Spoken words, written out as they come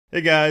Hey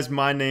guys,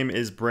 my name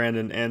is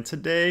Brandon and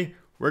today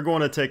we're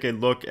going to take a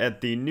look at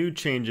the new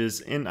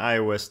changes in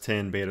iOS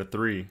 10 Beta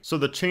 3. So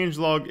the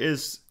changelog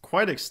is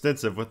quite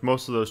extensive, with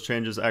most of those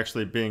changes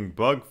actually being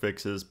bug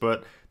fixes,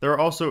 but there are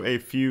also a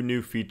few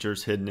new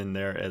features hidden in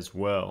there as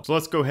well. So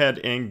let's go ahead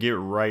and get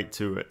right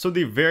to it. So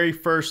the very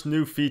first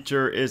new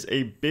feature is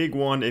a big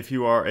one if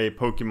you are a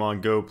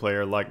Pokemon Go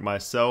player like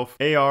myself.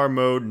 AR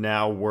mode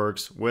now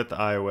works with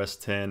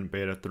iOS 10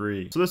 Beta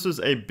 3. So this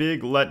is a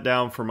big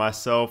letdown for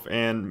myself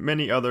and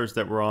many others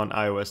that were on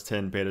iOS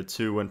 10 Beta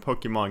 2 when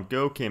Pokemon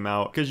Go came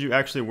out, because you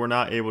actually were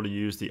not able to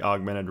use the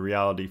augmented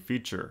reality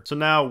feature. So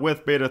now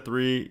with Beta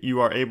 3, you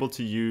are able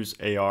to use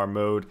AR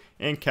mode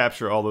and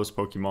capture all those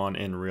Pokemon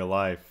in real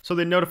life. So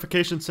the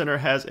notification center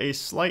has a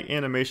slight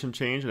animation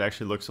change. It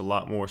actually looks a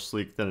lot more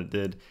sleek than it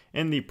did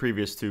in the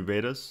previous two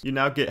betas. You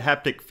now get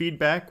haptic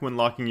feedback when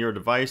locking your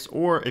device,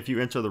 or if you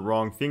enter the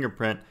wrong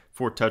fingerprint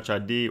for Touch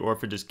ID, or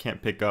if it just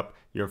can't pick up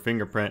your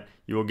fingerprint,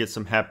 you will get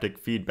some haptic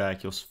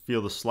feedback. You'll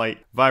feel the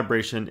slight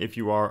vibration if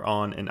you are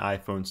on an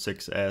iPhone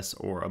 6s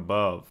or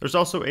above. There's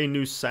also a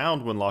new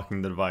sound when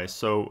locking the device,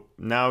 so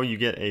now you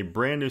get a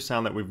brand new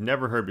sound that we've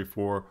never heard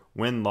before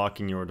when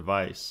locking your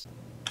device.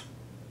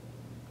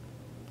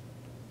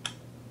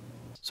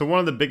 So one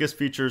of the biggest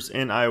features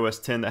in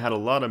iOS 10 that had a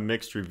lot of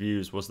mixed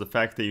reviews was the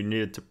fact that you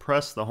needed to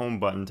press the home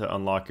button to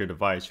unlock your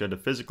device. You had to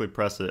physically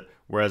press it,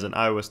 whereas in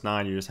iOS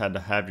 9 you just had to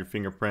have your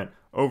fingerprint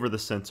over the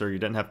sensor. You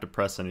didn't have to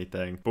press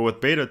anything. But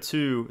with Beta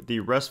 2, the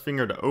rest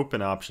finger to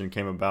open option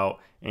came about,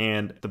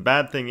 and the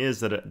bad thing is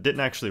that it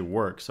didn't actually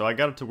work. So I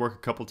got it to work a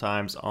couple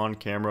times on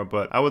camera,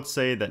 but I would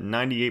say that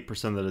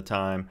 98% of the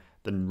time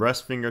the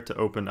rest finger to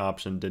open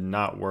option did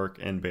not work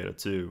in Beta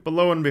 2. But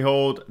lo and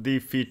behold, the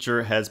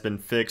feature has been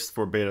fixed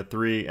for Beta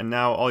 3, and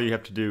now all you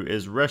have to do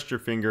is rest your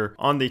finger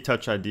on the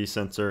Touch ID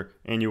sensor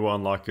and you will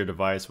unlock your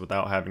device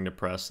without having to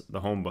press the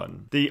home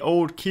button. The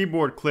old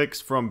keyboard clicks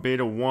from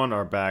Beta 1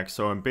 are back.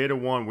 So in Beta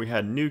 1 we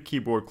had new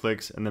keyboard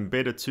clicks, and then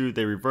Beta 2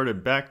 they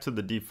reverted back to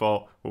the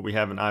default what we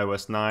have in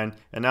iOS 9,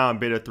 and now in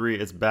Beta 3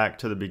 it's back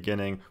to the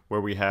beginning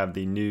where we have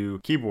the new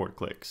keyboard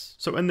clicks.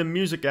 So in the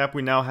music app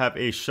we now have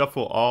a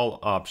shuffle all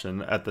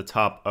option at the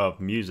top of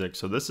music.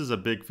 So this is a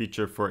big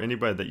feature for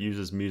anybody that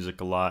uses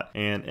music a lot.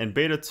 And in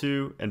Beta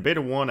 2 and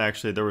Beta 1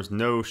 actually there was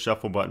no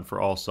shuffle button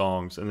for all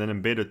songs, and then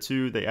in Beta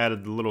 2 they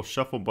added the little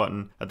shuffle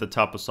button at the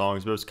top of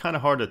songs, but it was kind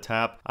of hard to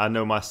tap. I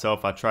know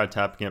myself, I tried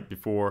tapping it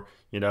before,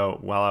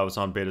 while I was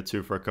on Beta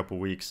 2 for a couple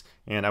weeks,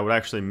 and I would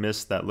actually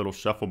miss that little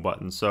shuffle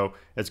button. So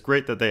it's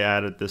great that they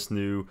added this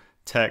new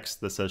text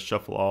that says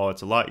shuffle all.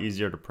 It's a lot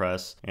easier to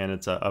press, and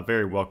it's a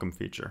very welcome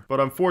feature. But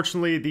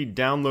unfortunately the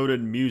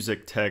downloaded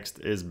music text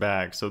is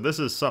back. So this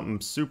is something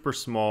super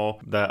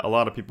small that a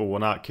lot of people will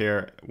not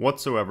care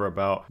whatsoever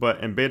about,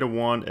 but in Beta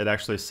 1 it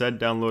actually said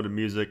downloaded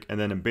music, and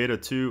then in Beta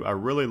 2 I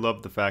really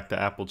love the fact that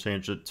Apple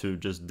changed it to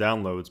just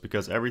downloads,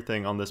 because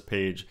everything on this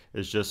page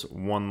is just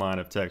one line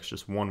of text,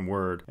 just one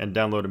word, and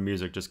downloaded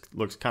music just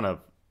looks kind of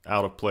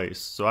out of place.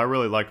 So I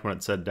really liked when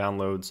it said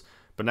downloads,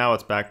 but now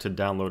it's back to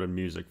downloaded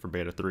music for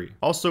Beta 3.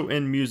 Also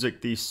in music,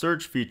 the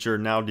search feature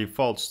now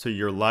defaults to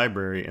your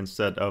library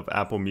instead of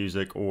Apple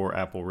Music or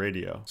Apple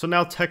Radio. So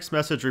now text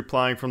message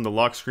replying from the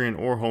lock screen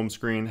or home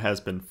screen has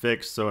been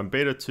fixed. So in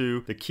Beta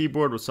 2, the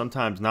keyboard would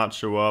sometimes not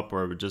show up,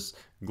 or it would just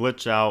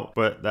glitch out,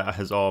 but that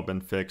has all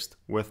been fixed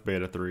with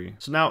Beta 3.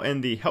 So now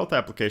in the health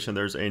application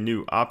there's a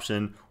new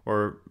option,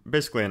 or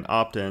basically an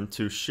opt-in,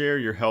 to share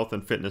your health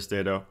and fitness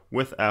data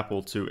with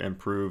Apple to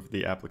improve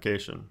the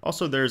application.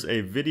 Also there's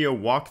a video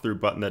walkthrough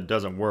button that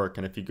doesn't work,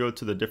 and if you go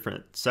to the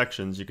different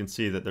sections you can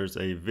see that there's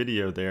a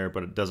video there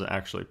but it doesn't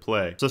actually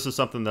play. So this is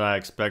something that I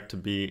expect to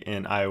be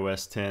in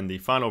iOS 10, the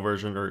final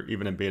version, or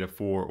even in Beta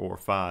 4 or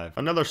 5.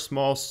 Another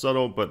small,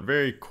 subtle, but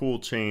very cool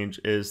change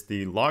is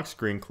the lock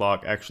screen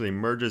clock actually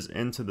merges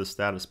into the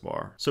status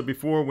bar. So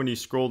before, when you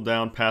scrolled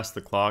down past the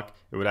clock,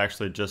 it would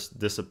actually just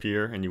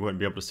disappear and you wouldn't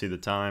be able to see the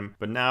time,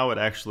 but now it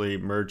actually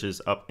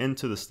merges up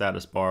into the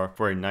status bar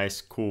for a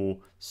nice,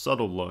 cool,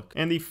 subtle look.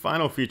 And the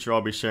final feature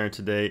I'll be sharing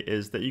today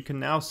is that you can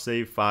now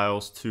save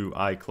files to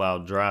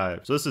iCloud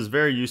Drive. So this is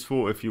very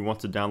useful if you want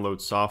to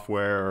download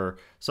software or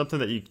something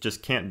that you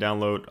just can't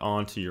download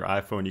onto your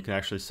iPhone. You can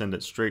actually send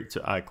it straight to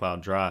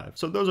iCloud Drive.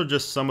 So those are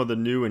just some of the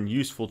new and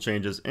useful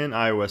changes in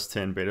iOS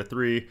 10 Beta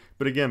 3.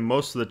 But again,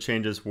 most of the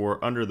changes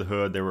were under the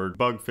hood. There were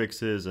bug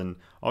fixes and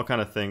all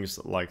kind of things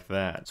like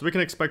that. So we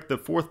can expect the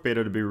fourth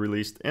beta to be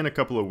released in a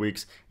couple of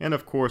weeks, and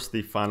of course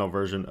the final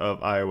version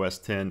of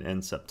iOS 10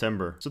 in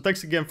September. So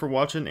thanks again for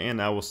watching,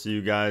 and I will see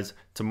you guys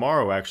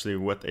tomorrow actually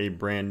with a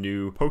brand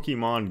new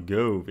Pokemon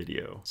Go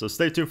video. So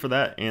stay tuned for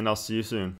that, and I'll see you soon.